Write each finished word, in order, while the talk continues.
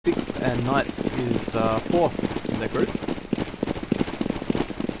and Knights is 4th in their group.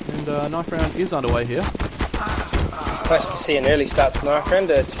 And knife round is underway here. Nice to see an early start to knife round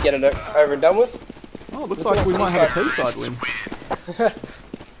to get it over and done with. Oh, it looks like we might have a T-side win.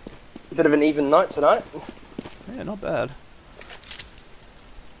 Bit of an even night tonight. Yeah, not bad.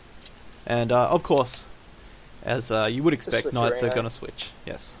 And of course, as you would expect, Knights are going to switch.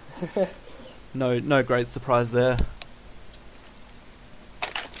 Yes. No great surprise there.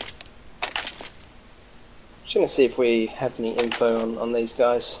 Just going to see if we have any info on these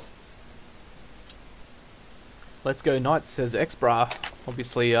guys. Let's go Knights, says Xbra.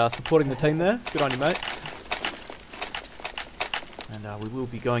 Obviously supporting the team there. Good on you, mate. And we will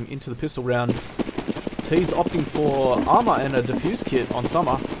be going into the pistol round. T's opting for armor and a diffuse kit on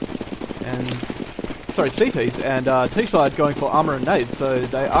Summer. And sorry, CT's, and T-side going for armor and nades, so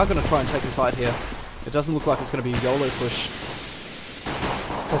they are going to try and take a side here. It doesn't look like it's going to be a YOLO push.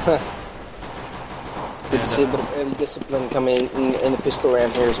 Good to see a bit of early discipline coming in the pistol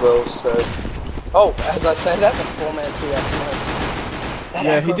round here as well. So, oh, as I say that, the 4-man 2 out.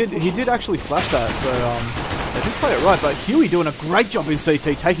 Yeah, he did actually flash that, so they did play it right. But Huey doing a great job in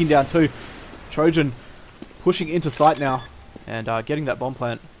CT, taking down 2. Trojan pushing into sight now and getting that bomb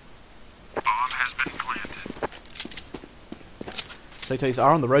plant. Bomb has been planted. CTs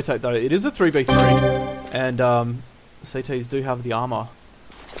are on the rotate though. It is a 3v3, and CTs do have the armor.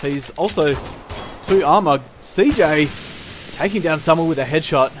 T's also 2 armor. CJ taking down someone with a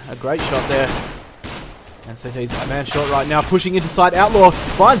headshot. A great shot there. And CT's a man short right now, pushing into sight. Outlaw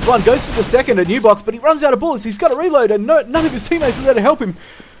finds one, goes for the second at New Box, but he runs out of bullets. He's got to reload, and none of his teammates are there to help him.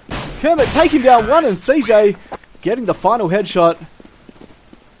 Kermit taking down 1, and CJ getting the final headshot. A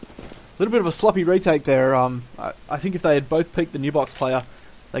little bit of a sloppy retake there. I think if they had both peeked the New Box player,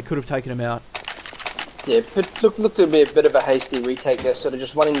 they could have taken him out. Yeah, looked to be a bit of a hasty retake there, sort of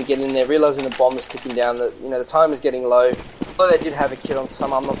just wanting to get in there, realising the bomb is ticking down, that the time is getting low. Although they did have a kit on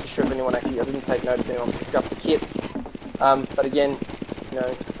Summer, I'm not too sure if anyone actually, I didn't take note if anyone picked up the kit. But again,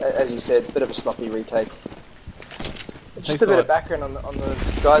 as you said, a bit of a sloppy retake. Just a bit of background on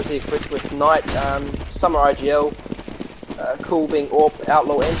the guys here quick with Knight, Summer IGL, Cool being AWP,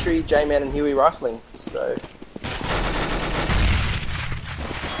 Outlaw entry, J-Man and Huey rifling. So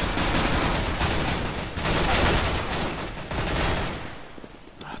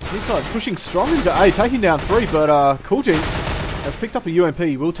T-side pushing strong into A, taking down 3, but Cool Jinx has picked up a UMP.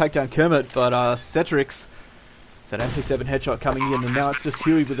 He will take down Kermit, but Cetrix, that MP7 headshot coming in, and now it's just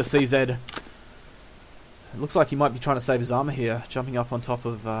Huey with the CZ. It looks like he might be trying to save his armor here, jumping up on top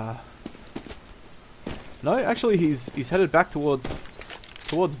of... No, actually he's headed back towards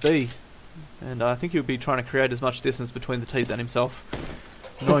B, and I think he'll be trying to create as much distance between the T's and himself,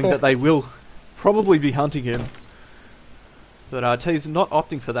 knowing that they will probably be hunting him. But T's not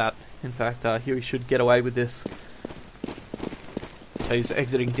opting for that. In fact, Huey should get away with this. T's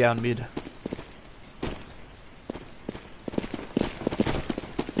exiting down mid.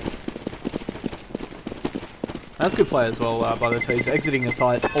 That's a good play as well by the T's, exiting the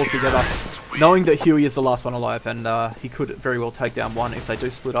site altogether, knowing that Huey is the last one alive, and he could very well take down 1 if they do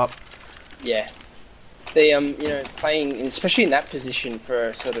split up. yeah, they playing, especially in that position for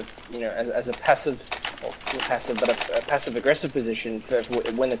a sort of as a passive, or not passive, but a passive aggressive position for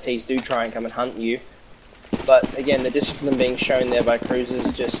when the T's do try and come and hunt you. But again, the discipline being shown there by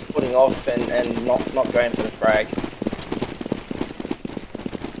Cruisers, just putting off and not going for the frag.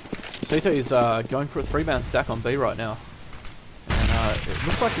 CT is going for a 3-man stack on B right now. And it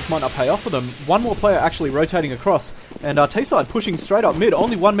looks like this might not pay off for them. One more player actually rotating across. And T-side pushing straight up mid.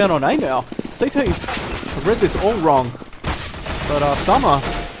 Only 1 man on A now. CT's read this all wrong. But Summer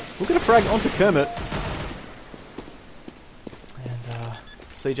will get a frag onto Kermit. And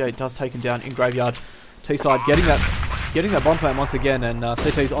CJ does take him down in Graveyard. T-side getting that bomb plant once again. And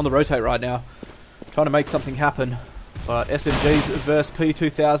CT's on the rotate right now, trying to make something happen. But SMGs versus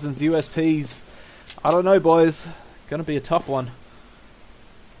P2000s, USPs, I don't know, boys. Gonna be a tough one.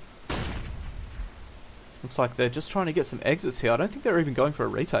 Looks like they're just trying to get some exits here. I don't think they're even going for a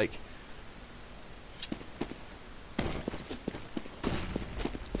retake.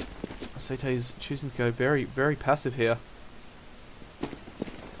 CT's choosing to go very, very passive here,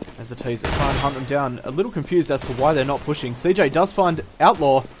 as the T's try and hunt them down. A little confused as to why they're not pushing. CJ does find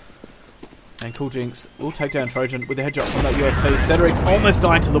Outlaw. And Cool Jinx will take down Trojan with a headshot from that USP. Cedric's almost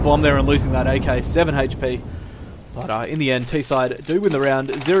dying to the bomb there and losing that AK. 7 HP. But in the end, T-side do win the round.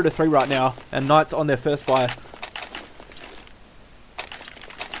 0-3 right now. And Knights on their first buy.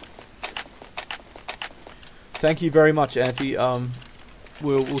 Thank you very much, Auntie.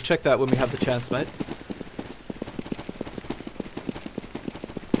 We'll check that when we have the chance, mate.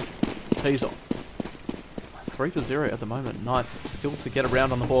 T's 3 for 0 at the moment. Knights still to get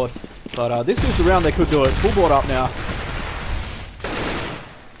around on the board. But this is the round they could do it. Full board up now.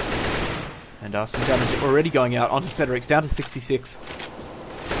 And some damage already going out onto Cedric's, down to 66.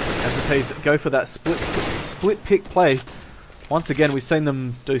 As the T's go for that split pick play. Once again, we've seen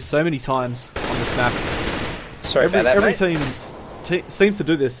them do so many times on this map. Sorry about that, every mate. team seems to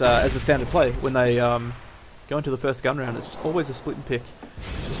do this as a standard play. When they go into the first gun round, it's always a split and pick.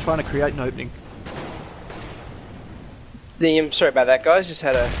 Just trying to create an opening. Sorry about that, guys. Just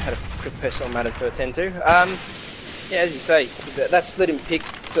had a quick personal matter to attend to. Yeah, as you say, that split and pick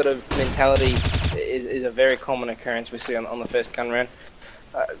sort of mentality is a very common occurrence we see on the first gun round.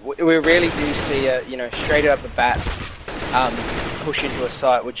 We rarely do see a straight out the bat push into a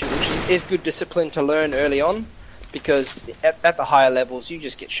site, which is good discipline to learn early on, because at the higher levels you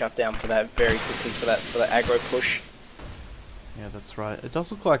just get shut down for that very quickly for that aggro push. Yeah, that's right. It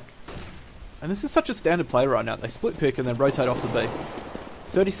does look like, and this is such a standard play right now. They split pick and then rotate off the B.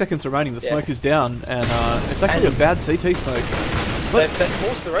 30 seconds remaining. The smoke is down, and it's actually a bad CT smoke. But they've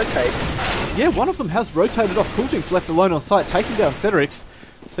forced the rotate. Yeah, one of them has rotated off. Cooljink's left alone on site, taking down Cedric's.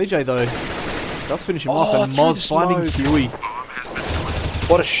 CJ though does finish him off, and Moz finding Huey.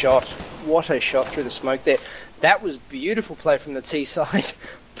 What a shot! What a shot through the smoke there. That was beautiful play from the T side,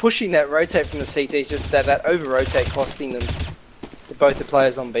 pushing that rotate from the CT. Just that over rotate costing them both the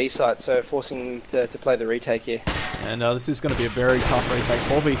players on B side, so forcing them to play the retake here. And this is going to be a very tough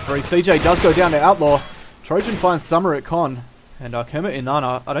retake. 4v3. CJ does go down to Outlaw. Trojan finds Summer at Con. And Kermit in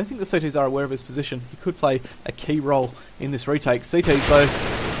Nana, I don't think the CTs are aware of his position. He could play a key role in this retake. CTs,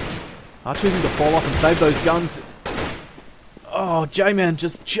 though, are choosing to fall off and save those guns. Oh, J-Man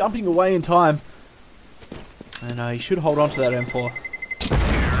just jumping away in time. And he should hold on to that M4.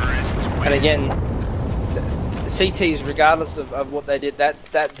 And again, the CTs, regardless of what they did,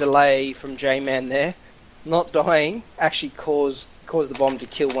 that delay from J-Man there, not dying, actually caused the bomb to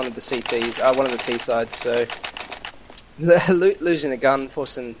kill one of the CTs, one of the T sides. So losing the gun,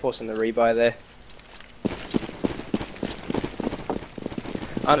 forcing the rebuy there.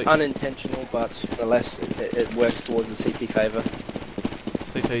 Unintentional, but nonetheless, it works towards the CT favour.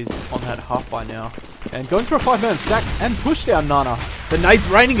 CT's on that half by now. And going for a 5-man stack and push down Nana. The nade's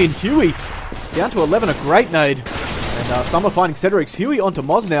raining in Huey. Down to 11, a great nade. And Summer finding Cedric's. Huey onto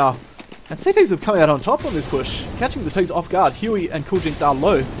Moz now. And CTs have come out on top on this push. Catching the T's off guard. Huey and Cooljink's are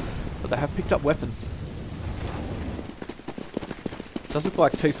low, but they have picked up weapons. Does look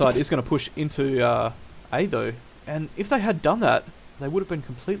like T-side is going to push into A though. And if they had done that, they would have been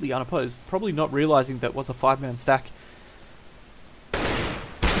completely unopposed. Probably not realising that was a 5-man stack.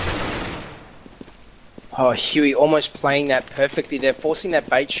 Oh, Huey almost playing that perfectly. They're forcing that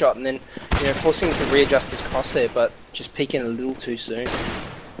bait shot and then forcing him to readjust his crosshair, but just peeking a little too soon.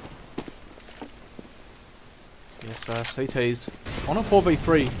 Yes, CT's on a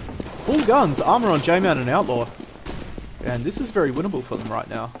 4v3. Full guns, armour on J-Man and Outlaw. And this is very winnable for them right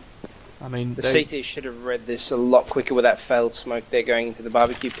now. I mean, the CT should have read this a lot quicker with that failed smoke there going into the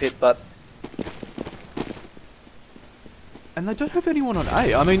barbecue pit, but... And they don't have anyone on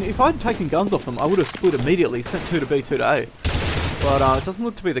A. I mean, if I'd taken guns off them, I would have split immediately, sent 2 to B, 2 to A. But it doesn't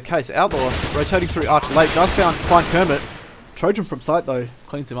look to be the case. Outlaw, rotating through Arch late, does find Kermit. Trojan from sight, though,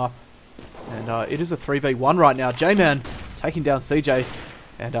 cleans him up. And it is a 3v1 right now. J-Man taking down CJ,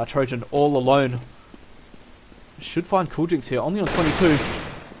 and Trojan all alone. Should find Cooljink's here, only on 22.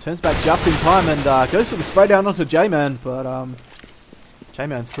 Turns back just in time and goes for the spray down onto J-Man, but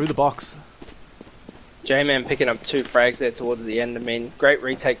J-Man through the box. J-Man picking up 2 frags there towards the end. I mean, great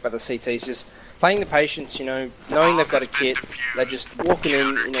retake by the CTs, just playing the patience, knowing they've got a kit. They're just walking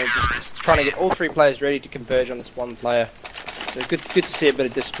in, just trying to get all 3 players ready to converge on this one player. So good to see a bit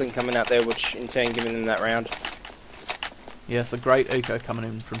of discipline coming out there, which in turn giving them that round. Yes, a great eco coming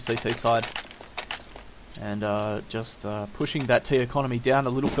in from CT side. And just pushing that T economy down a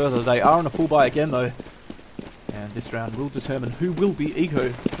little further. They are on a full buy again though. And this round will determine who will be eco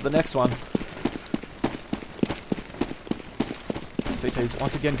for the next one. CT's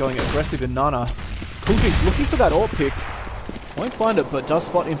once again going aggressive in Nana. Cooljink's looking for that AWP pick. Won't find it, but does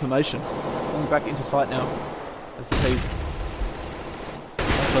spot information. Going back into sight now. As the T's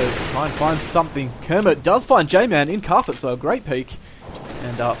also try and find something. Kermit does find J-Man in carpet, so a great peek.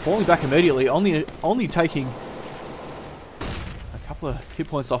 And falling back immediately, only taking a couple of hit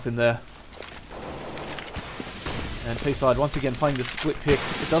points off in there. And T-side once again playing the split pick.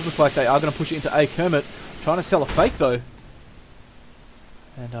 It does look like they are going to push it into A. Kermit trying to sell a fake though.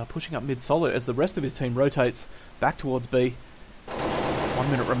 And pushing up mid-solo as the rest of his team rotates back towards B. 1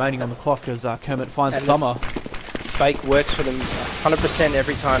 minute remaining on the clock as Kermit finds Summer. fake works for them 100%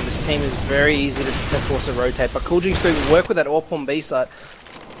 every time. This team is very easy to force a rotate, but Cool Jinx doing work with that AWP on B side,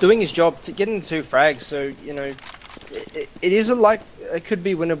 doing his job to get into 2 frags. So you know, it is it could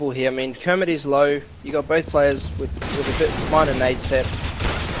be winnable here. I mean, Kermit is low. You got both players with a bit minor nade set.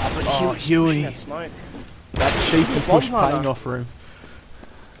 But Huey. That smoke. That cheap and push paying off for him.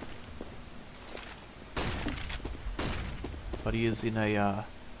 But he is in a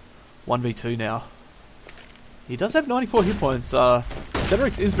 1v2 now. He does have 94 hit points.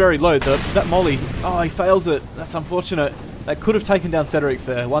 Cedric's is very low. That molly, he fails it. That's unfortunate. That could have taken down Cedric's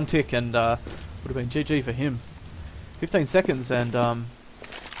there. 1 tick and would have been GG for him. 15 seconds and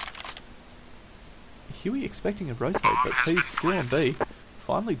Huey expecting a rotate, but T's still on B.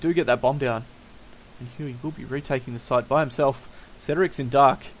 Finally do get that bomb down. And Huey will be retaking the site by himself. Cedric's in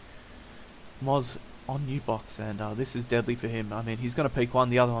dark. Moz on new box, and this is deadly for him. I mean, he's going to peek one,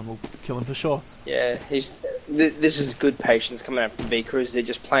 the other one will kill him for sure. Yeah, this is good patience coming out from vCruisers. They're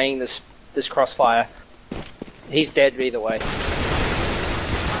just playing this crossfire. He's dead either way.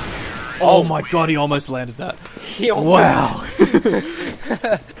 Oh my god, he almost landed that. Wow.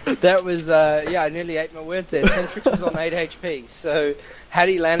 That was, I nearly ate my words there. Centrix was on 8 HP, so had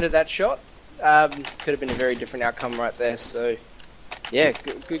he landed that shot, could have been a very different outcome right there. So yeah,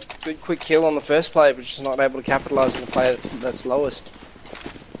 good quick kill on the first player, but just not able to capitalise on the player that's lowest.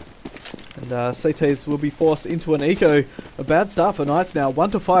 And CTs will be forced into an eco. A bad start for Knights now.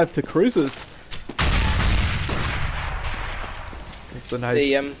 1-5 to Cruisers. It's the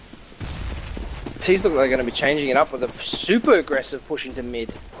nades. T's look like they're going to be changing it up with a super aggressive push into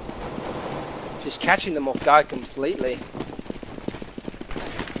mid. Just catching them off guard completely.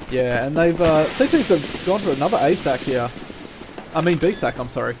 Yeah, and they've CTs have gone for another A stack here. I mean B stack, I'm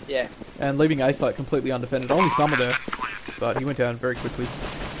sorry. Yeah. And leaving A site completely undefended. Only Summer there, but he went down very quickly.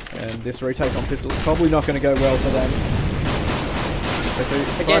 And this retake on Pistol's probably not going to go well for them.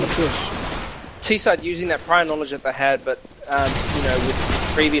 Again, T-side using that prior knowledge that they had, but you know, with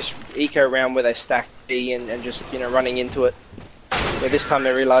the previous eco round where they stacked B and just running into it. Where this time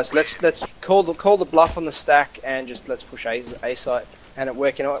they realised let's call the bluff on the stack and just let's push A site, and it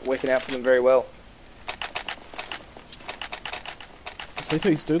working out for them very well.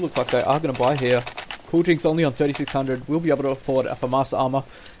 CTs do look like they are going to buy here. Cool Jinx only on 3600, will be able to afford Alpha Master Armor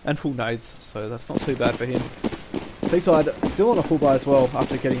and full nades, so that's not too bad for him. B-side still on a full buy as well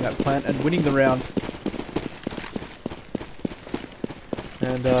after getting that plant and winning the round.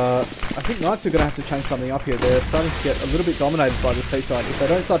 And I think Knights are going to have to change something up here. They're starting to get a little bit dominated by this T-side. If they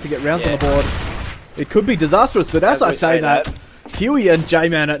don't start to get rounds on the board, it could be disastrous. But as I say that, Huey and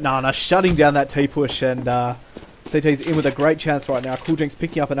J-Man at Nana shutting down that T-push, and CT's in with a great chance right now. Cool Jinx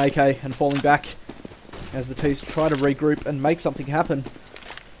picking up an AK and falling back as the T's try to regroup and make something happen.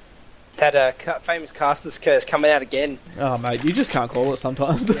 That famous caster's curse coming out again. Oh mate, you just can't call it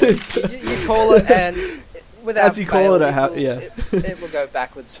sometimes. you call it, and without as you fail, call it, it will go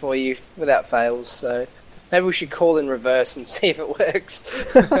backwards for you without fails. So maybe we should call in reverse and see if it works.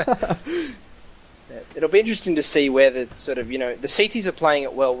 It'll be interesting to see where the sort of the CTs are playing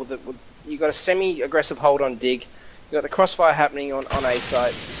it well. You got a semi-aggressive hold on dig. You got the crossfire happening on A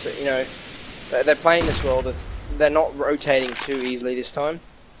site. So they're playing this well. They're not rotating too easily this time.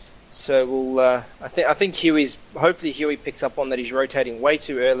 So we'll. I think hopefully Huey picks up on that. He's rotating way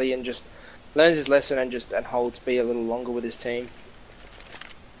too early and just learns his lesson and holds B a little longer with his team.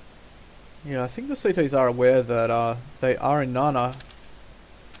 Yeah, I think the CTs are aware that they are in Nana.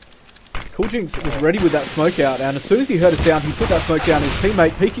 Cool Jinx was ready with that smoke out, and as soon as he heard a sound, he put that smoke down. His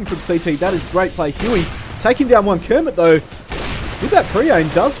teammate peeking from CT. That is great play. Huey taking down one. Kermit though, with that pre-aim,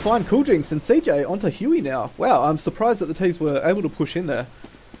 does find Cool Jinx, and CJ onto Huey now. Wow, I'm surprised that the T's were able to push in there.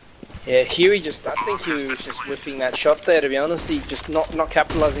 Yeah, I think Huey was just whiffing that shot there, to be honest. He just not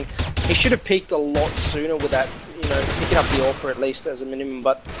capitalising. He should have peaked a lot sooner with that, picking up the AWP at least as a minimum,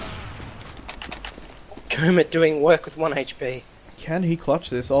 but Kermit doing work with 1 HP. Can he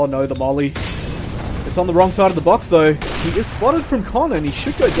clutch this? Oh no, the molly. It's on the wrong side of the box though. He is spotted from Con and he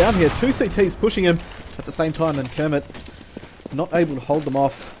should go down here. 2 CTs pushing him at the same time, and Kermit not able to hold them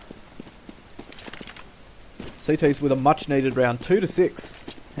off. CTs with a much needed round, 2-6.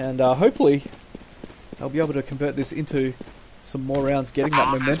 And hopefully they'll be able to convert this into some more rounds, getting that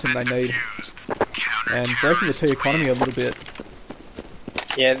momentum they need. And breaking the T economy a little bit.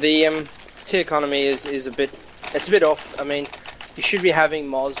 Yeah, the T economy is a bit off. I mean, you should be having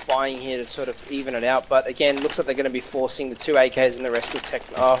Moz buying here to sort of even it out, but again, looks like they're going to be forcing the 2 AKs and the rest of the tech.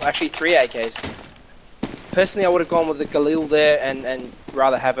 Oh, actually 3 AKs. Personally, I would have gone with the Galil there and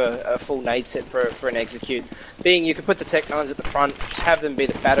rather have a full nade set for an execute. Being you could put the Tech 9s at the front, just have them be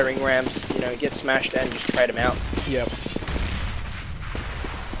the battering rams, you know, get smashed and just trade them out. Yep.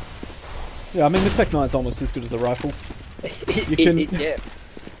 Yeah, I mean, the Tech 9's almost as good as a rifle. Yeah.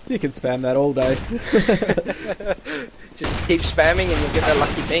 You can spam that all day. Just keep spamming and you'll get that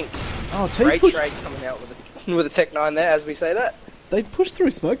lucky pink. Oh, Great trade coming out with a Tech 9 there, as we say that. They pushed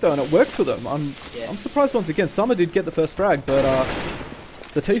through smoke though, and it worked for them. I'm surprised once again. Summer did get the first frag, but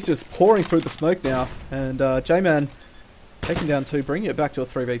the T's just pouring through the smoke now, and J-Man taking down 2, bringing it back to a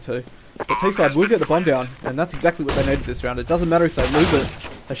 3v2. But T-side will get the bomb down, and that's exactly what they needed this round. It doesn't matter if they lose it;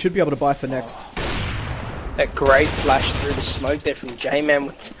 they should be able to buy for next. That great flash through the smoke there from J-Man,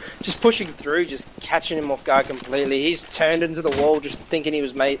 with just pushing through, just catching him off guard completely. He's turned into the wall, just thinking he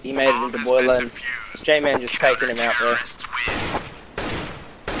made it into boiler, and J-Man just taking him out there.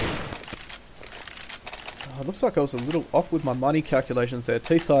 It looks like I was a little off with my money calculations there.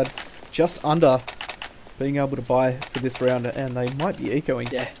 T-side just under being able to buy for this round, and they might be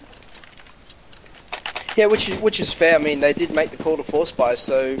ecoing. Yeah, which is fair. I mean, they did make the call to force buy,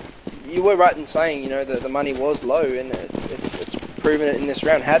 so you were right in saying, you know, that the money was low, and it's proven it in this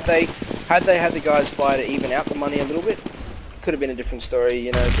round. Had they had the guys buy to even out the money a little bit, could have been a different story.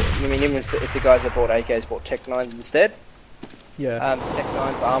 You know, I mean, even if the guys that bought AKs bought Tech 9s instead. Yeah. Tech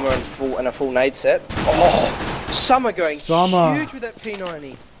 9's armor and a full nade set. Oh, Summer going huge with that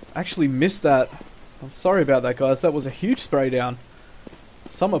P90. Actually missed that. I'm sorry about that, guys. That was a huge spray down.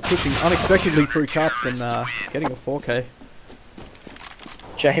 Summer pushing unexpectedly through cups and getting a 4K.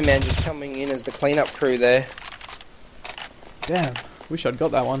 J-Man just coming in as the cleanup crew there. Damn, wish I'd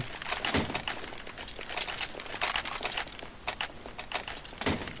got that one.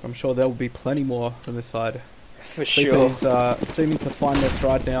 I'm sure there will be plenty more from this side. For sure. CT's seeming to find their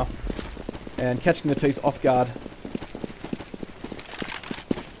stride now and catching the T's off guard.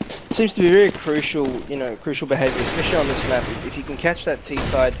 It seems to be very crucial behaviour, especially on this map. If you can catch that T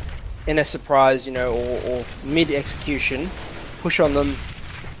side in a surprise, you know, or mid-execution, push on them,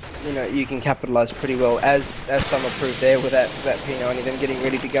 you know, you can capitalise pretty well, as Summer proved there with that P90, then getting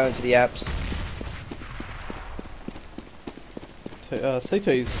ready to go into the apps.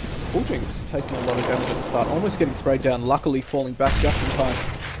 CT's Cool Drinks taking a lot of damage at the start, almost getting sprayed down, luckily falling back just in time.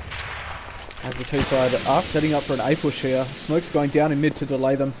 As the T-side are setting up for an A-push here, smoke's going down in mid to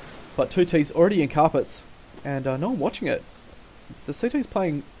delay them, but 2T's already in carpets, and no one watching it. The CT's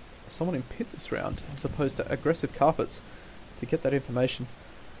playing someone in pit this round, as opposed to aggressive carpets, to get that information.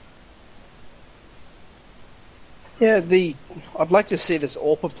 Yeah, I'd like to see this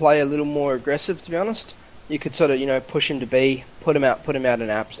AWPer play a little more aggressive, to be honest. You could sort of, you know, push him to B, put him out in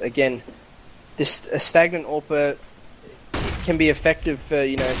apps. Again, a stagnant AWPer can be effective for,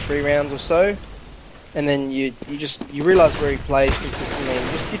 you know, 3 rounds or so, and then you realise where he plays consistently,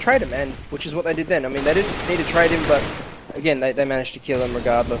 and you trade him, and which is what they did then. I mean, they didn't need to trade him, but again, they managed to kill him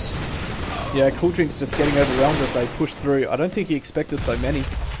regardless. Yeah, Cool Drink's just getting overwhelmed as they push through. I don't think he expected so many.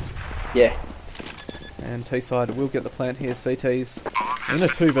 Yeah. And T-side will get the plant here. CT's in a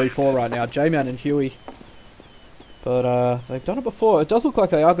 2v4 right now. J-Man and Huey. But they've done it before. It does look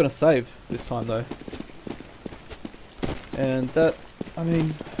like they are going to save this time, though. And that, I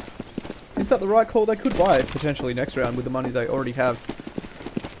mean, is that the right call? They could buy it potentially next round with the money they already have.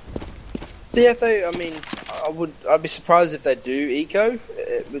 Yeah, I mean, I'd be surprised if they do eco.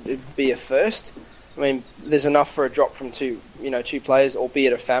 It'd be a first. I mean, there's enough for a drop from two players,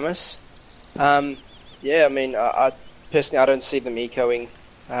 albeit a FAMAS. Yeah, I mean, I personally I don't see them ecoing,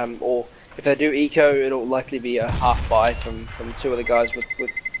 or if they do eco, it'll likely be a half buy from 2 of the guys with you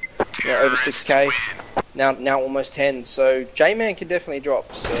know, over 6k, now almost 10. So J-Man can definitely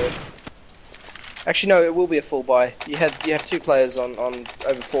drop. So actually, no, it will be a full buy. You have 2 players on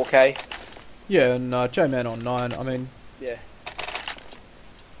over 4k. Yeah, and J-Man on 9. I mean, yeah.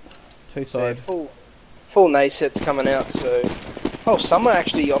 T-side. So full nade sets coming out. So Summer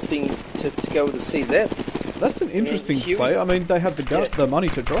actually opting to go with the CZ. That's an interesting play. I mean, they have the money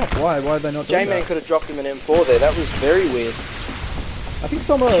to drop. Why are they not doing that? J-Man could have dropped him an M4 there. That was very weird. I think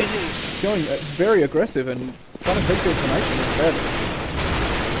Summer going very aggressive and trying to keep the information instead.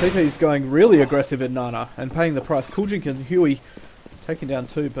 CT's going really aggressive in Nana and paying the price. Kuljink and Huey taking down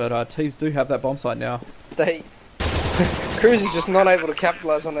 2, but T's do have that bomb site now. Cruz is just not able to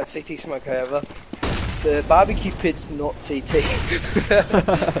capitalise on that CT smoke, however. The barbecue pit's not CT.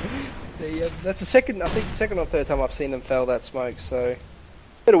 That's the second or third time I've seen them fail that smoke, so a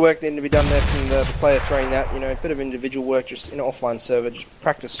bit of work needing to be done there from the player throwing that, you know, a bit of individual work just in an offline server, just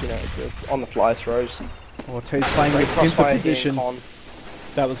practice, you know, the on-the-fly throws. Or T's playing this pincer position.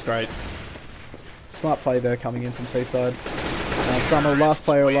 That was great. Smart play there coming in from T-side. Summer, last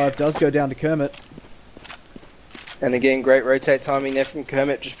player alive, does go down to Kermit. And again, great rotate timing there from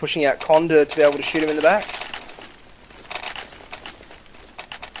Kermit, just pushing out Conda to be able to shoot him in the back.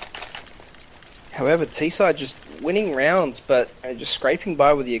 However, T-side just winning rounds, but just scraping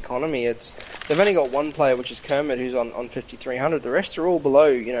by with the economy. They've only got one player, which is Kermit, who's on 5,300. The rest are all below,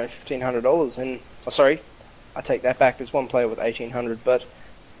 you know, $1,500. And sorry, I take that back. There's one player with 1,800, but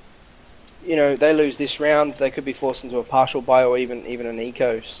you know, they lose this round, they could be forced into a partial buy or even an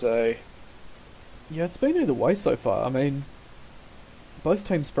eco. So yeah, it's been either way so far. I mean, both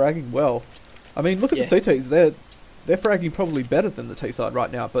teams fragging well. I mean, look at the CTs. They're fragging probably better than the T side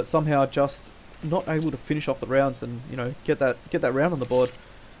right now, but somehow just not able to finish off the rounds and, you know, get that round on the board.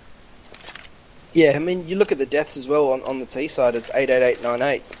 Yeah, I mean, you look at the deaths as well on the T side. It's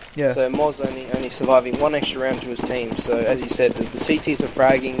 88898. Yeah. So Moz only surviving one extra round to his team. So as you said, the CTs are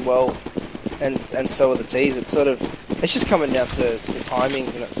fragging well, and so are the Ts. It's just coming down to timing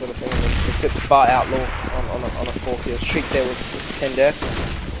and that sort of thing. Except Bar Outlaw on a 4-kill streak there with 10 deaths.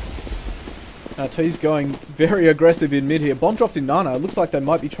 T's going very aggressive in mid here. Bomb dropped in Nana. It looks like they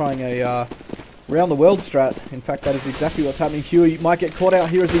might be trying a round the world strat. In fact, that is exactly what's happening. Huey might get caught out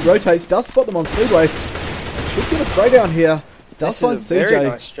here as he rotates. Does spot them on Speedway. Should get a spray down here. Does find This is a CJ. very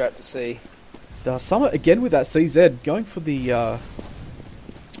nice strat to see. Summer again with that CZ, going for the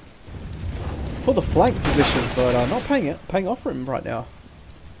flank position, but not paying off for him right now.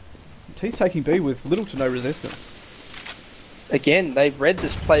 T's taking B with little to no resistance. Again, they've read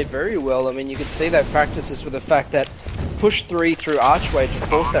this play very well. I mean, you can see they practice this with the fact that push 3 through archway to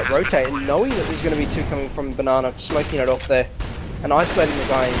force that rotate, and knowing that there's going to be 2 coming from Banana, smoking it off there, and isolating the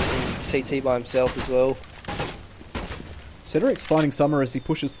guy in CT by himself as well. Cedric's finding Summer as he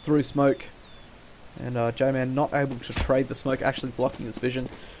pushes through smoke, and J-Man not able to trade the smoke, actually blocking his vision.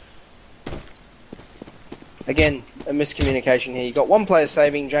 Again, a miscommunication here. You got one player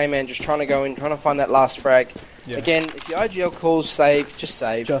saving, J-Man just trying to go in, trying to find that last frag. Yeah. Again, if the IGL calls save, just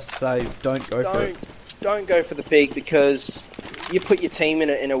save. Just save. Don't go for it. Don't go for the pig, because you put your team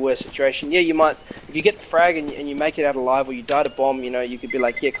in a worse situation. Yeah, you might, if you get the frag and you make it out alive, or you die to bomb, you know, you could be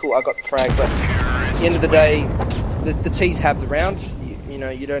like, yeah, cool, I got the frag. But at the end of the day, the T's have the round. You know,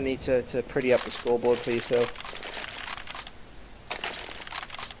 you don't need to pretty up the scoreboard for yourself.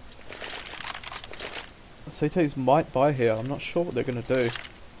 CTs might buy here. I'm not sure what they're going to do.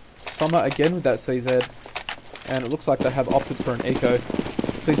 Summer again with that CZ, and it looks like they have opted for an eco.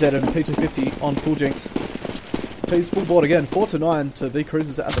 CZ and P250 on Cool Jinx. T's full board again, 4-9 to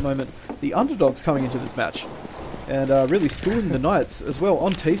vCruisers at the moment. The underdogs coming into this match, and really schooling the Knights as well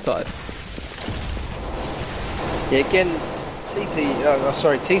on T side. Yeah, again,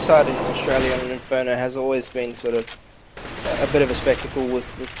 T-side in Australia and Inferno has always been sort of a bit of a spectacle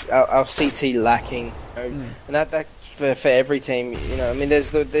with our CT lacking, you know? And that's for every team. You know, I mean, there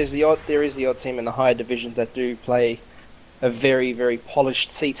is the odd team in the higher divisions that do play a very, very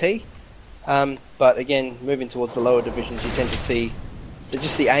polished CT. But again, moving towards the lower divisions, you tend to see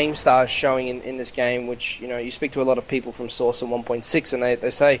just the aim stars showing in this game, which, you know, you speak to a lot of people from Source and 1.6, and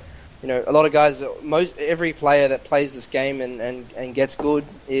they say, you know, a lot of guys, every player that plays this game and gets good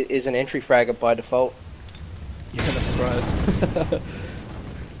is an entry fragger by default. Yeah, that's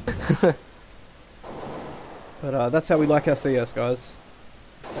right. But that's how we like our CS, guys.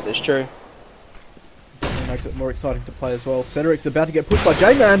 That is true. It makes it more exciting to play as well. Cedric's about to get pushed by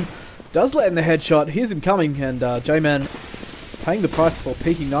J-Man. Does let in the headshot. Here's him coming, and J-Man paying the price for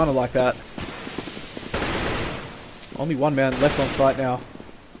peeking Nana like that. Only one man left on site now.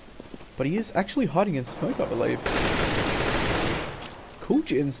 But he is actually hiding in smoke, I believe. Cool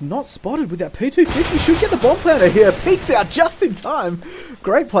Jin's not spotted with that P250. Should get the bomb planter here. Peeks out just in time.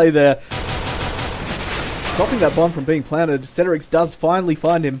 Great play there. Stopping that bomb from being planted. Cedrix does finally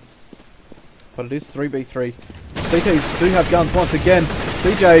find him. But it is 3v3. CTs do have guns once again.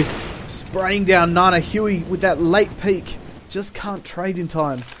 CJ spraying down Nana. Huey with that late peek. Just can't trade in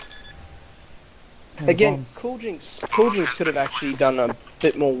time. And again, Cool Jinx could have actually done a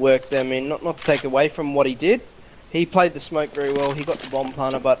bit more work there. I mean, not to take away from what he did. He played the smoke very well. He got the bomb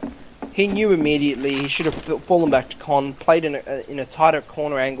planter, but he knew immediately he should have fallen back to Con, played in a tighter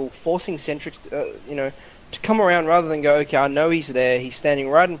corner angle, forcing Centrix, to come around rather than go, okay, I know he's there. He's standing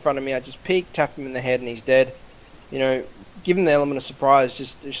right in front of me. I just peek, tap him in the head, and he's dead. You know, give him the element of surprise.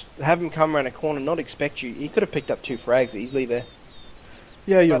 Just have him come around a corner, not expect you. He could have picked up 2 frags easily there.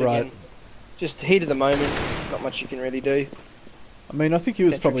 Yeah, you're right. Again, just heat of the moment. Not much you can really do. I mean, I think he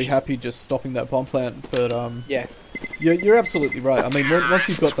was probably happy just stopping that bomb plant, but yeah, you're absolutely right. I mean, once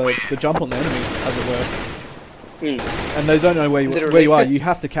you've got the jump on the enemy, as it were, and they don't know where you are, you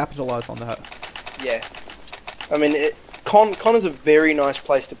have to capitalise on that. Yeah. I mean, Con is a very nice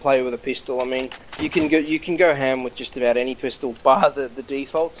place to play with a pistol. I mean, you can go ham with just about any pistol, bar the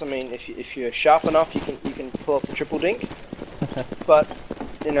defaults. I mean, if you're sharp enough, you can pull off the triple dink, but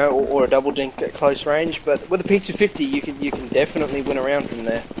you know, or a double dink at close range. But with a P250, you can definitely win around from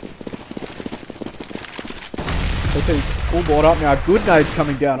there. CT's full board up now. Good nades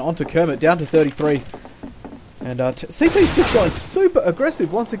coming down onto Kermit, down to 33. And CT's just going super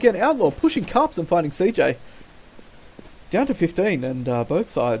aggressive once again. Outlaw pushing cups and finding CJ. Down to 15, and both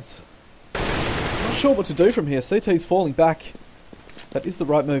sides not sure what to do from here. CT's falling back. That is the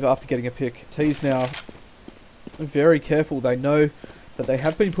right move after getting a pick. T's now very careful. They know that they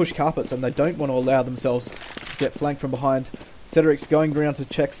have been pushed carpets and they don't want to allow themselves to get flanked from behind. Cedric's going around to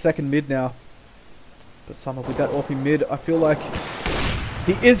check second mid now. But Summer with that Orpy mid, I feel like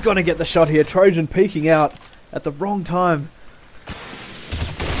he is going to get the shot here. Trojan peeking out at the wrong time.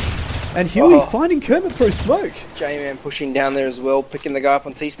 And Huey finding Kermit through smoke. J-Man pushing down there as well, picking the guy up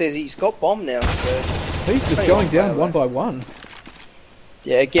on T-stairs. He's got bomb now, so... He's just going down one by one.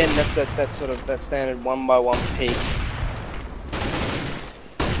 Yeah, again, that's that sort of that standard one by one peak.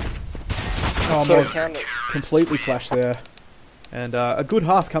 Oh, completely flashed there. And a good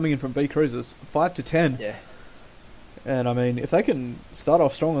half coming in from vCruisers. 5 to 10. Yeah. And I mean, if they can start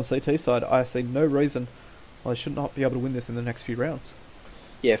off strong on CT side, I see no reason why they should not be able to win this in the next few rounds.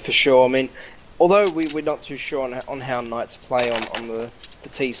 Yeah, for sure. I mean, although we're not too sure on how Knights play on the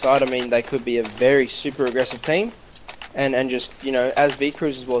T side, I mean, they could be a very super aggressive team. And just, you know, as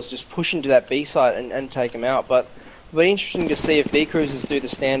vCruisers was, just push into that B side and take them out. But it'll be interesting to see if vCruisers do the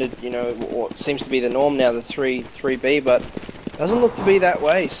standard, you know, what seems to be the norm now, the 3B, but it doesn't look to be that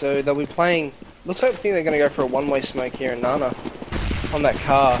way. So they'll be playing... Looks like I think they're going to go for a one-way smoke here in Nana on that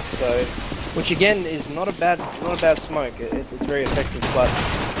car, so... Which again is not a bad smoke. It's very effective, but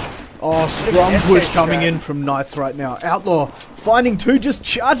strong push coming in from Knights right now. Outlaw finding two, just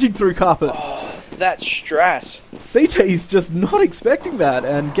charging through carpets. That strat. CT's just not expecting that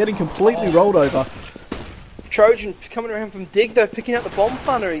and getting completely rolled over. Trojan coming around from Dig though, picking out the bomb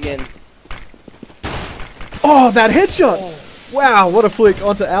planter again. Oh, that headshot! Wow, what a flick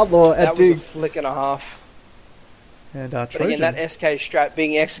onto Outlaw at Dig. That was a flick and a half. And But Trojan. again, that SK strat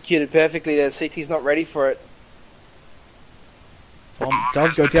being executed perfectly there. CT's not ready for it. Bomb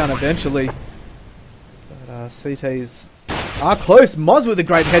does go down eventually. But CT's are close. Moz with a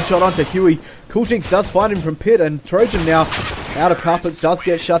great headshot onto Huey. Cool Jinx does find him from pit, and Trojan now out of carpets does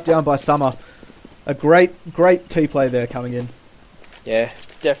get shut down by Summer. A great T play there coming in. Yeah,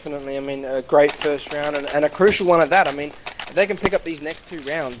 definitely. I mean, a great first round and a crucial one at that. I mean, if they can pick up these next two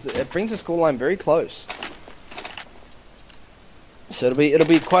rounds, it brings the scoreline very close. So it'll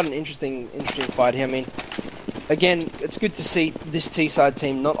be quite an interesting fight here. I mean, again, it's good to see this T-side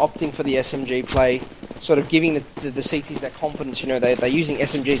team not opting for the SMG play, sort of giving the CTs that confidence. You know, they're using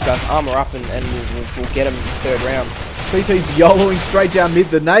SMGs, guys, armor up, and we'll get them third round. CT's YOLOing straight down mid.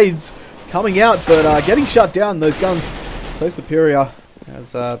 The nades coming out, but getting shut down. Those guns so superior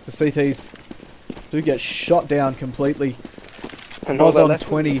as the CTs do get shot down completely. And was all on left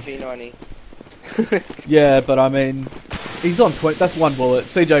 20. was a P90. Yeah, but I mean, he's on 20. That's one bullet.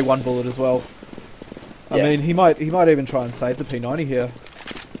 CJ one bullet as well. I mean, he might even try and save the P90 here.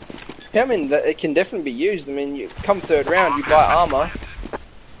 Yeah, I mean, it can definitely be used. I mean, you come third round, you buy armor.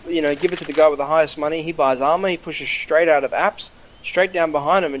 You know, give it to the guy with the highest money. He buys armor. He pushes straight out of apps, straight down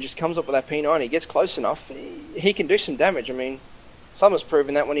behind him, and just comes up with that P90. He gets close enough. He can do some damage. I mean, Summer's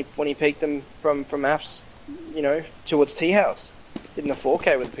proven that when he peeked them from apps, you know, towards T house, did in the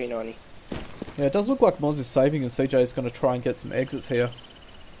 4K with the P90. Yeah, it does look like Moz is saving, and CJ is going to try and get some exits here.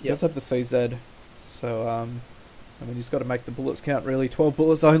 He does have the CZ, so I mean, he's got to make the bullets count. Really, 12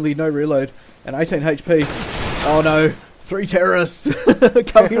 bullets only, no reload, and 18 HP. Oh no, 3 terrorists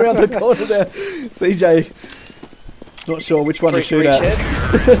coming around the corner there. CJ, not sure which one to shoot at.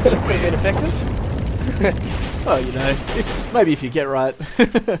 Still could have been effective. Oh, you know, maybe if you get right.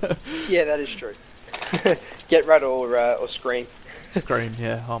 Yeah, that is true. Get right or scream. Scream,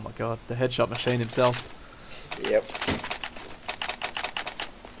 yeah. Oh my god, the headshot machine himself. Yep.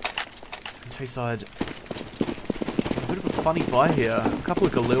 T-side, a bit of a funny buy here. A couple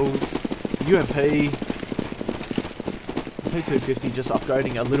of Galils, UMP, P250 just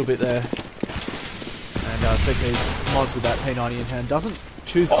upgrading a little bit there. And CK's Moz with that P90 in hand doesn't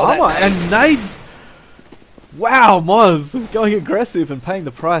choose armor, and nades. Wow, Moz going aggressive and paying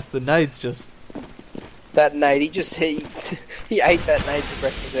the price. The nades just... That nade, he ate that nade for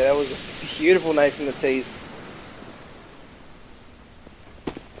breakfast there. That was a beautiful nade from the T's.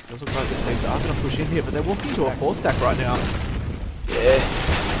 Does look like the T's are going to push in here, but they're walking into a 4-stack right now. Yeah.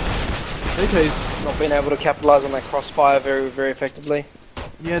 CT's, not being able to capitalise on that crossfire very, very effectively.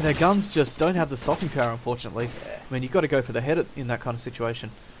 yeah, their guns just don't have the stopping power, unfortunately. Yeah. I mean, you've got to go for the head in that kind of situation.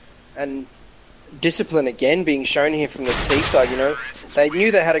 And discipline again being shown here from the T side, you know. They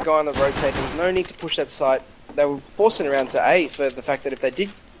knew they had a guy on the rotate. There was no need to push that site. They were forcing around to A for the fact that if they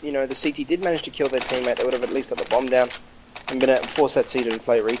did, you know, the CT did manage to kill their teammate, they would have at least got the bomb down and been able to force that CT to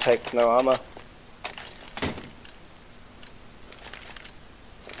play a retake with no armour.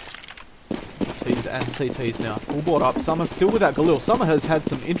 T's and CT's now full board up. Summer still without Galil. Summer has had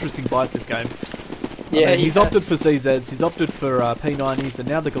some interesting buys this game. Yeah, I mean, he's has. opted for CZs, he's opted for P90s, and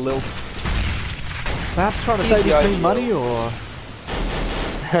now the Galil. Perhaps trying to He's save his the team ideal. money, or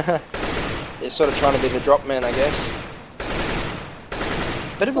They're sort of trying to be the drop man, I guess.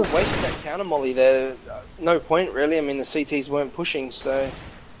 Bit of a waste of that counter molly there. No point really. I mean, the CTs weren't pushing, so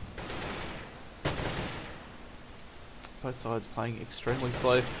both sides playing extremely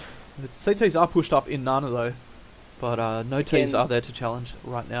slow. The CTs are pushed up in Nana though, but no T's are there to challenge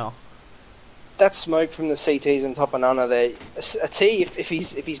right now. that smoke from the CTs on top of Nana there, a T, if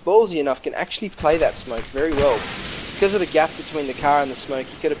he's ballsy enough, can actually play that smoke very well. Because of the gap between the car and the smoke,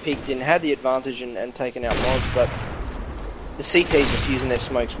 he could have peeked in, had the advantage and taken out mods, but the CT's just using their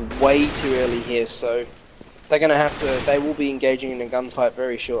smokes way too early here, so they're going to have to, they will be engaging in a gunfight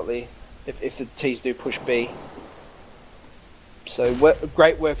very shortly if the T's do push B. So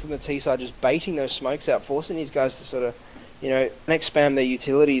great work from the T side, just baiting those smokes out, forcing these guys to sort of, you know, spam their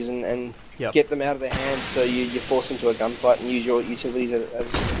utilities and Yep. get them out of their hands, so you force them to a gunfight and use your utilities as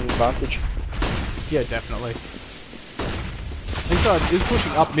an advantage. Yeah, definitely. T-side is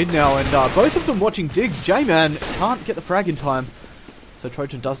pushing up mid now, and both of them watching digs. J-Man can't get the frag in time, so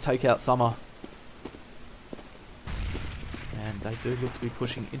Trojan does take out Summer. And they do look to be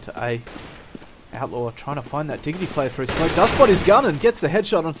pushing into A. Outlaw trying to find that diggity player through smoke. Does spot his gun and gets the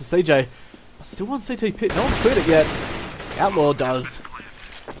headshot onto CJ. But still on CT pit. No one's cleared it yet. Outlaw does.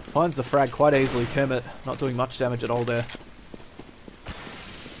 Finds the frag quite easily. Kermit not doing much damage at all there.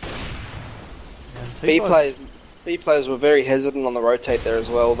 And B players were very hesitant on the rotate there as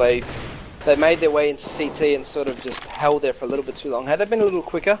well. They made their way into CT and sort of just held there for a little bit too long. Had they been a little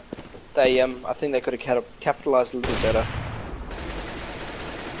quicker, I think they could have capitalised a little better.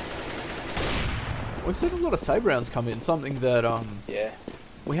 We've seen a lot of save rounds come in, something that Yeah.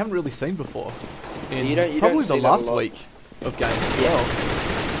 we haven't really seen before. In You don't probably see the that a last lot. week of games as Yeah. well.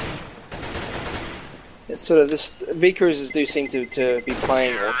 It's sort of this. vCruisers do seem to be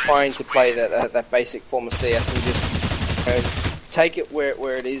playing or trying to play that basic form of CS and just, you know, take it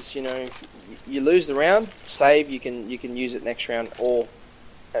where it is. You know, you lose the round, save. You can use it next round, or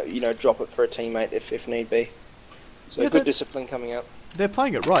you know, drop it for a teammate if need be. So Yeah, good discipline coming out. They're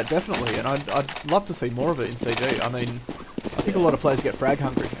playing it right, definitely, and I'd love to see more of it in CG. I mean, I think a lot of players get frag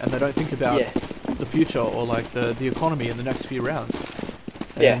hungry, and they don't think about Yeah. the future or like the economy in the next few rounds.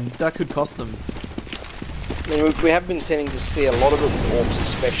 And Yeah. that could cost them. I mean, we have been tending to see a lot of it with orbs,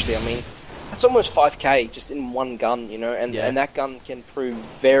 especially. I mean, that's almost 5k just in one gun, you know, and that gun can prove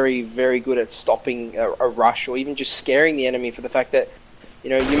very, very good at stopping a rush or even just scaring the enemy for the fact that, you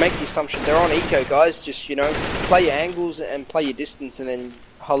know, you make the assumption they're on eco, guys. Just, you know, play your angles and play your distance, and then,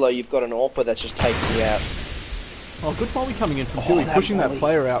 hello, you've got an AWPer that's just taking you out. Oh, good volley coming in from Huey, that pushing that volley.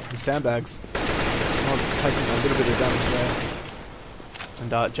 player out from sandbags. Taking a little bit of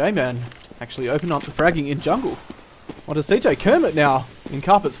damage there. And J-Man actually opened up the fragging in jungle. Onto CJ Kermit now in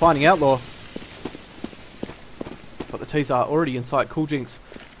carpets finding Outlaw. But the T's are already in sight. Cool Jinx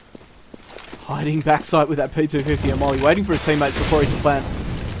hiding backside with that P250 and Molly, waiting for his teammates before he can plant.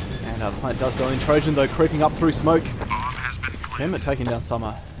 And the plant does go in. Trojan though creeping up through smoke. Kermit taking down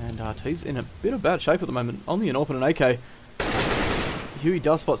Summer. And T's in a bit of bad shape at the moment. Only an AWP and an AK. Huey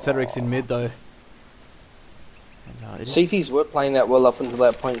does spot Cedric's in mid though. And, CTs were playing that well up until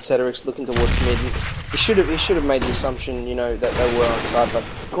that point. Cedric's looking towards mid. He should have made the assumption, you know, that they were on side. But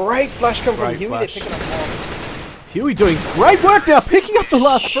great flash come from Great Huey. flash. They're picking up bombs. Huey doing great work now, picking up the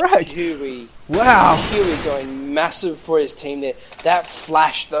last frag. Huey. Wow. Huey going massive for his team there. That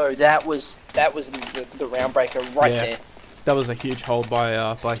flash though, that was the round breaker right there. That was a huge hold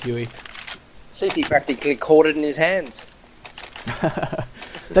by Huey. CT practically caught it in his hands.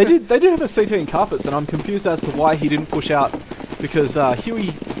 They did have a CT in carpets, and I'm confused as to why he didn't push out, because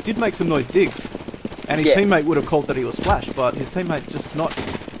Huey did make some noise digs, and his teammate would have called that he was flash, but his teammate just not,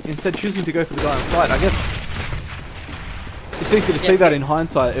 instead choosing to go for the guy on side. I guess it's easy to see that in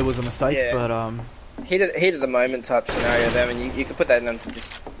hindsight it was a mistake, but Heat of the moment type scenario there. I mean, you could put that into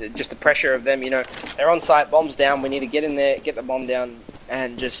just the pressure of them. You know, they're on site, bombs down. We need to get in there, get the bomb down,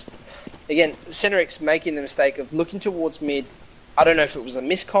 and just again, Cedric's making the mistake of looking towards mid, I don't know if it was a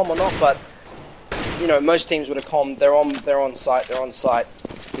miscomm or not, but you know, most teams would have commed. They're on site.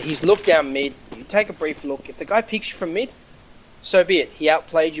 He's looked down mid. You take a brief look. If the guy picks you from mid, so be it. He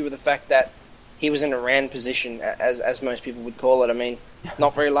outplayed you with the fact that he was in a ran position, as most people would call it. I mean,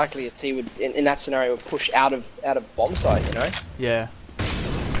 not very likely a T would in that scenario would push out of bomb site. You know. Yeah.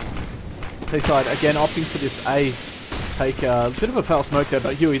 T-side again opting for this A. Take a bit of a foul smoke there,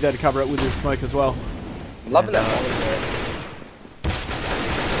 but Huey there to cover it with his smoke as well. Loving that moment there.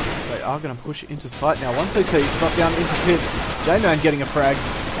 They are going to push into sight now. One CT, drop down into pit. J-Man getting a frag.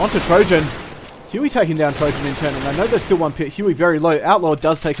 Onto Trojan. Huey taking down Trojan in turn, and I know there's still one pit. Huey very low. Outlaw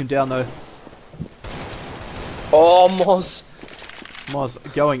does take him down though. Oh, Moz. Moz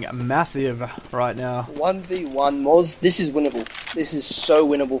going massive right now. 1v1 Moz. This is winnable. This is so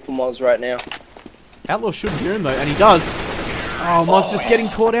winnable for Moz right now. Outlaw should hear him though, and he does. Oh, Moz just getting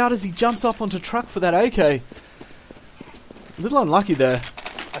caught out as he jumps up onto truck for that AK. A little unlucky there.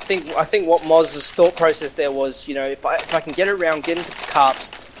 I think what Moz's thought process there was, you know, if I can get around, get into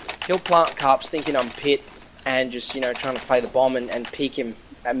Carps, he'll plant Carps thinking I'm pit, and just, you know, trying to play the bomb and peek him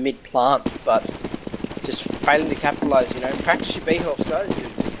at mid-plant, but just failing to capitalise, you know. Practice your B-hops, guys.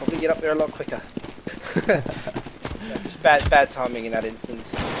 You'll probably get up there a lot quicker. Just bad timing in that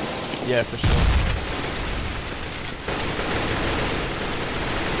instance. Yeah, for sure.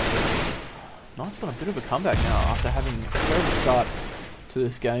 Nice on a bit of a comeback now after having a terrible start to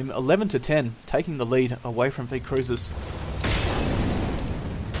this game. 11-10, taking the lead away from vCruisers.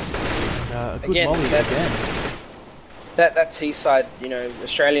 A good again, molly again. That T-side, you know,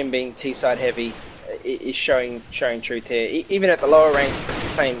 Australian being T-side heavy is showing truth here. Even at the lower ranks,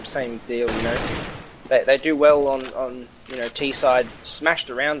 it's the same deal, you know. They do well on you know, T-side, smash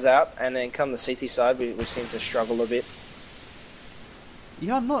the rounds out, and then come the CT side, we seem to struggle a bit.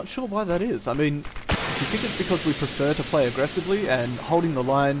 Yeah, I'm not sure why that is. I mean, do you think it's because we prefer to play aggressively and holding the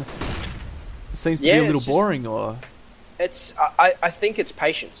line seems to be a little boring, or? I think it's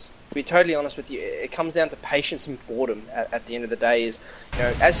patience. To be totally honest with you, it comes down to patience and boredom at the end of the day. Is, you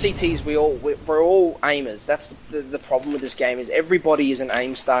know, as CTs, we're all aimers. That's the problem with this game, is everybody is an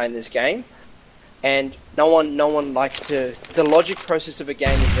aim star in this game, and no one likes to. The logic process of a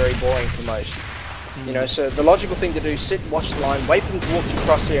game is very boring for most. You know, so the logical thing to do is sit, watch the line, wait for them to walk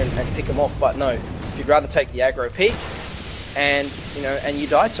across there and pick them off. But no, you'd rather take the aggro peak, and you know, and you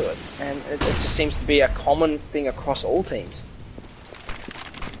die to it. And it just seems to be a common thing across all teams.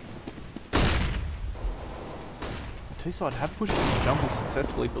 T-side have pushed into the jungle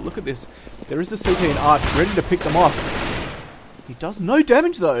successfully, but look at this. There is a CT and Arch ready to pick them off. He does no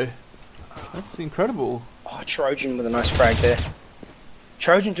damage though. That's incredible. Oh, Trojan with a nice frag there.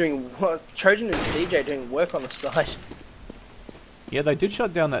 Trojan and CJ doing work on the side. Yeah, they did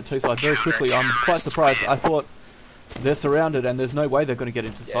shut down that T-side very quickly. I'm quite surprised. I thought they're surrounded and there's no way they're going to get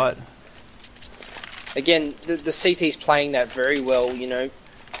into sight. Again, the CT's playing that very well, you know.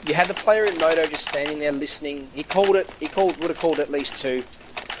 You had the player in Moto just standing there listening. He would have called at least two.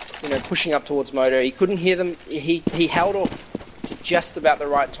 You know, pushing up towards Moto. He couldn't hear them. He held off just about the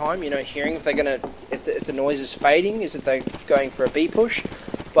right time, you know, hearing if they're gonna, if the noise is fading, is if they're going for a B push,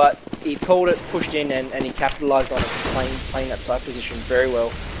 but he called it, pushed in, and he capitalised on it, playing that side position very well.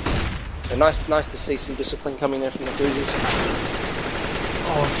 So nice to see some discipline coming there from the Cruisers.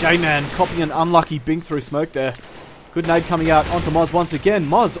 Oh, J-Man copying an unlucky bing through smoke there. Good nade coming out onto Moz once again.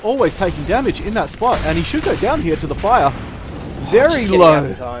 Moz always taking damage in that spot, and he should go down here to the fire. Very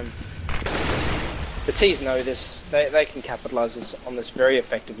low. The T's know this. They can capitalise on this very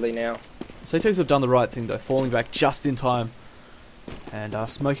effectively now. CTs have done the right thing though, falling back just in time and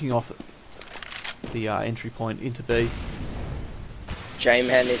smoking off the entry point into B.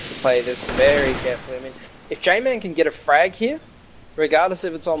 J-Man needs to play this very carefully. I mean, if J-Man can get a frag here, regardless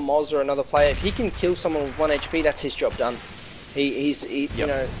if it's on Moz or another player, if he can kill someone with 1 HP, that's his job done. Yep. You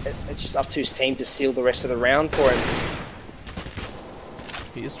know, it's just up to his team to seal the rest of the round for him.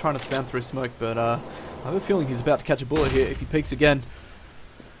 He is trying to spam through smoke, but I have a feeling he's about to catch a bullet here if he peeks again.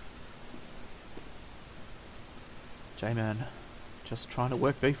 J-Man just trying to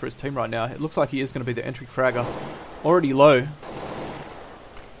work B for his team right now. It looks like he is going to be the entry fragger. Already low.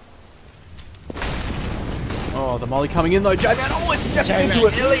 Oh, the molly coming in though. J-Man always stepping into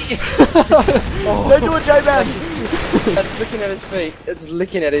it. Oh, don't do it, J-Man! That's licking at his feet. It's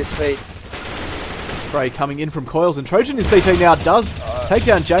licking at his feet. Spray coming in from Coils, and Trojan in CT now does take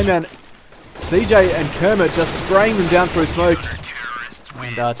down J-Man. CJ and Kermit just spraying them down through smoke.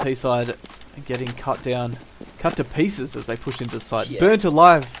 And T-side getting cut to pieces as they push into the site. Yeah. Burnt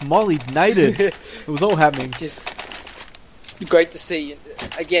alive, molly naded. It was all happening. Just great to see.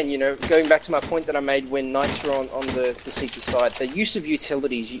 again, you know, going back to my point that I made when Knights were on the CT side, the use of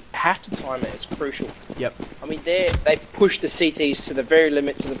utilities, you have to time it. It's crucial. Yep. I mean, they push the CTs to the very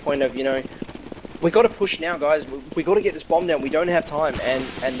limit, to the point of, you know, we got to push now, guys. We got to get this bomb down. We don't have time, and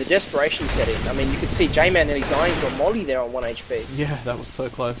the desperation set in. I mean, you could see J-Man nearly dying to a molly there on 1 HP. Yeah, that was so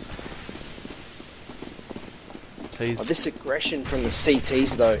close. Tease. Oh, this aggression from the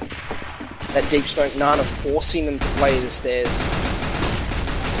CTs, though. That deep smoke Nana forcing them to play the stairs.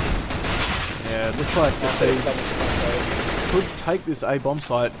 Yeah, it looks like the Tease could take this A bomb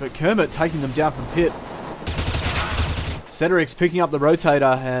site, but Kermit taking them down from pit. Cedric's picking up the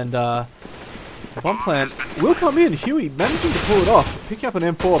rotator, and the bomb plant will come in. Huey managing to pull it off, picking up an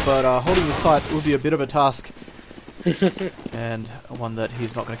M4, but holding the site will be a bit of a task. And one that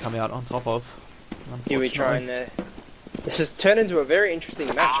he's not going to come out on top of. Huey trying there. This has turned into a very interesting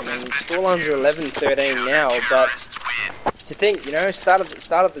match. I mean, scorelines are 11-13 now, but to think, you know, start of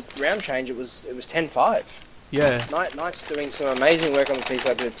the round change, it was 10-5. Yeah. Knight's doing some amazing work on the T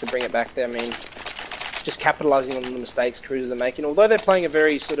side to bring it back there. I mean, just capitalising on the mistakes Cruisers are making. Although they're playing a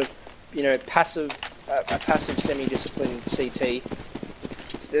very sort of, you know, passive, semi-disciplined CT,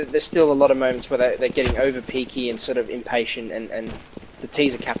 there's still a lot of moments where they're getting over peaky and sort of impatient, and the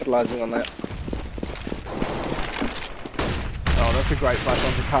T's are capitalising on that. Oh, that's a great flash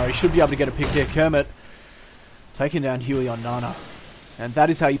on Jakari. Should be able to get a pick here. Kermit taking down Huey on Nana. And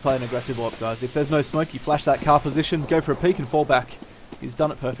that is how you play an aggressive AWP, guys. If there's no smoke, you flash that car position, go for a peek and fall back. He's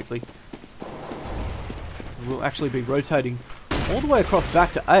done it perfectly. We'll actually be rotating all the way across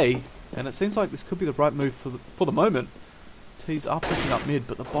back to A, and it seems like this could be the right move for the moment. T's are pushing up mid,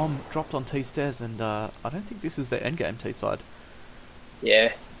 but the bomb dropped on T stairs, and I don't think this is their endgame T side.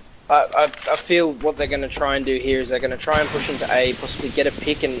 Yeah. I feel what they're going to try and do here is they're going to try and push into A, possibly get a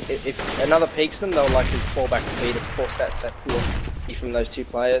pick, and if another peaks them, they'll likely fall back to B to force that pull from those two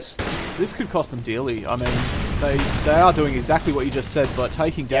players. This could cost them dearly. I mean, they are doing exactly what you just said, but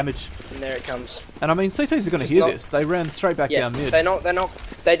taking damage. And there it comes. And I mean, CTs are going to hear this. They ran straight back down mid.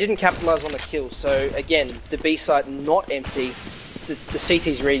 They didn't capitalise on the kill. So again, the B site not empty. The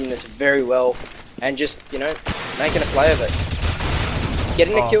CT's reading this very well, and just, you know, making a play of it.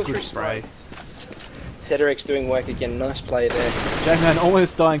 Getting a kill through spray. Cedric's doing work again. Nice play there. J-Man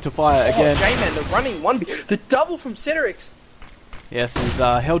almost dying to fire again. J-Man, the running one. The double from Cedric's. Yes, he's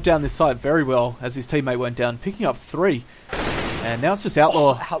held down this site very well as his teammate went down, picking up 3. And now it's just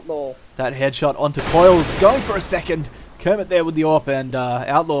Outlaw. Outlaw. That headshot onto Coils, going for a second. Kermit there with the AWP, and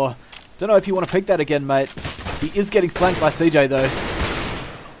Outlaw. Don't know if you want to pick that again, mate. He is getting flanked by CJ, though.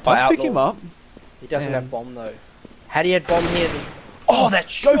 Does pick him up. He doesn't have bomb, though. Had he had bomb here... Oh, that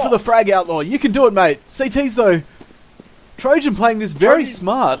shot! Go for the frag, Outlaw. You can do it, mate. CTs, though. Trojan playing this very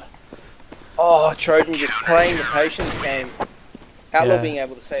smart. Oh, Trojan just playing the patience game. Outlaw being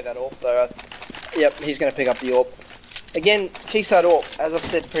able to save that AWP, though. Yep, he's going to pick up the AWP. Again, T-side AWP, as I've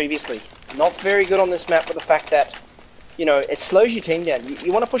said previously, not very good on this map, but the fact that, you know, it slows your team down.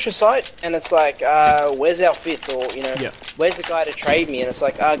 You want to push a site, and it's like, where's our fifth? Or, you know, where's the guy to trade me? And it's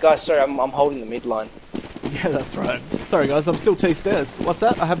like, guys, sorry, I'm holding the mid line. Yeah, that's right. Sorry, guys, I'm still T-stairs. What's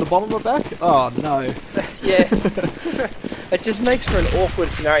that? I have the bomb on my back? Oh, no. Yeah. It just makes for an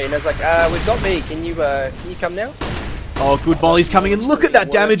awkward scenario. And it's like, we've got me. Can you come now? Oh, good molly's coming in. Look at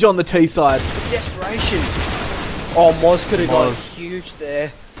that damage on the T side. The desperation. Oh, Moz could have gone huge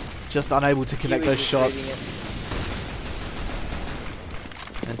there. Just unable to connect those shots.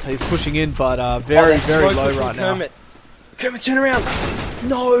 And T's pushing in, but very low right now. Kermit, turn around.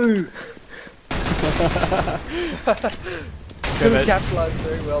 No. Kermit capitalised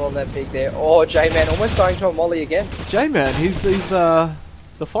very well on that pick there. Oh, J-Man almost dying to a molly again. J-Man, he's the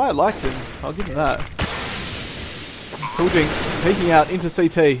fire likes him. I'll give him that. Cool Jinx peeking out into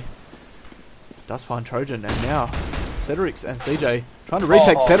CT. Does find Trojan, and now Cedric's and CJ trying to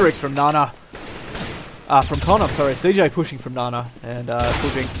retake Cedric's from Nana. From Connor, sorry. CJ pushing from Nana, and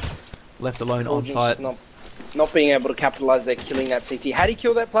Cool Jinx left alone on site. Not being able to capitalise their killing that CT. Had he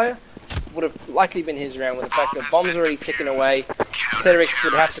killed that player, would have likely been his round, with the fact that bomb's already ticking away. Cedric's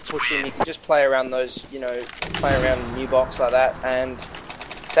would have to push in. He can just play around those, you know, play around the new box like that, and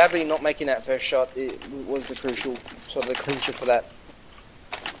sadly not making that first shot was the crucial sort of the clincher for that.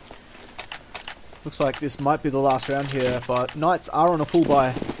 Looks like this might be the last round here, but Knights are on a full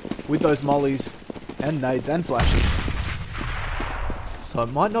buy with those mollies and nades and flashes. So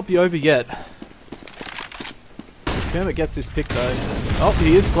it might not be over yet. Kermit gets this pick though. Oh,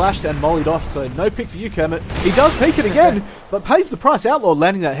 he is flashed and mollied off, so no pick for you, Kermit. He does peek it again, but pays the price. Outlaw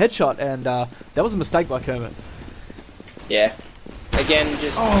landing that headshot, and that was a mistake by Kermit. Yeah. Again,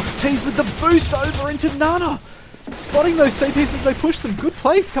 just... Oh, T's with the boost over into Nana. spotting those CTs as they push. Some good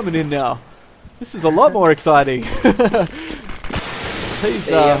plays coming in now. This is a lot more exciting. T's,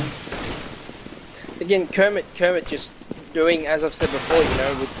 again, Kermit just doing, as I've said before, you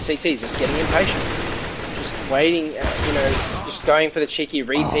know, with CTs, just getting impatient. Just waiting, you know, just going for the cheeky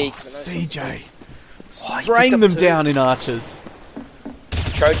repeat. CJ. Spraying them down in archers.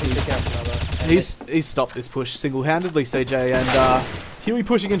 Trojan picking up another. He's stopped this push single-handedly, CJ, and Huey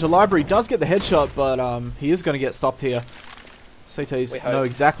pushing into library does get the headshot, but he is going to get stopped here. CTs know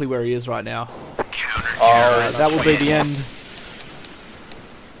exactly where he is right now. That will be the end.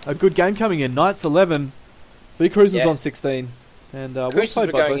 A good game coming in. Knights 11, vCruisers on 16, and well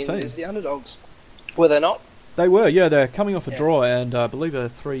played by both teams. Is the underdogs? Were they not? They were, yeah. They're coming off a draw, and I believe a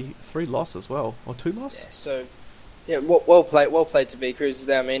three loss as well, or 2 loss. Yeah, so yeah, well played to vCruisers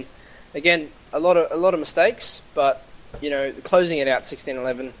there. I mean, again, a lot of mistakes, but you know, closing it out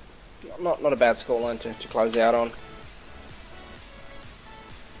 16-11, not a bad scoreline to close out on.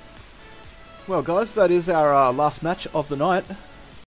 Well, guys, that is our last match of the night.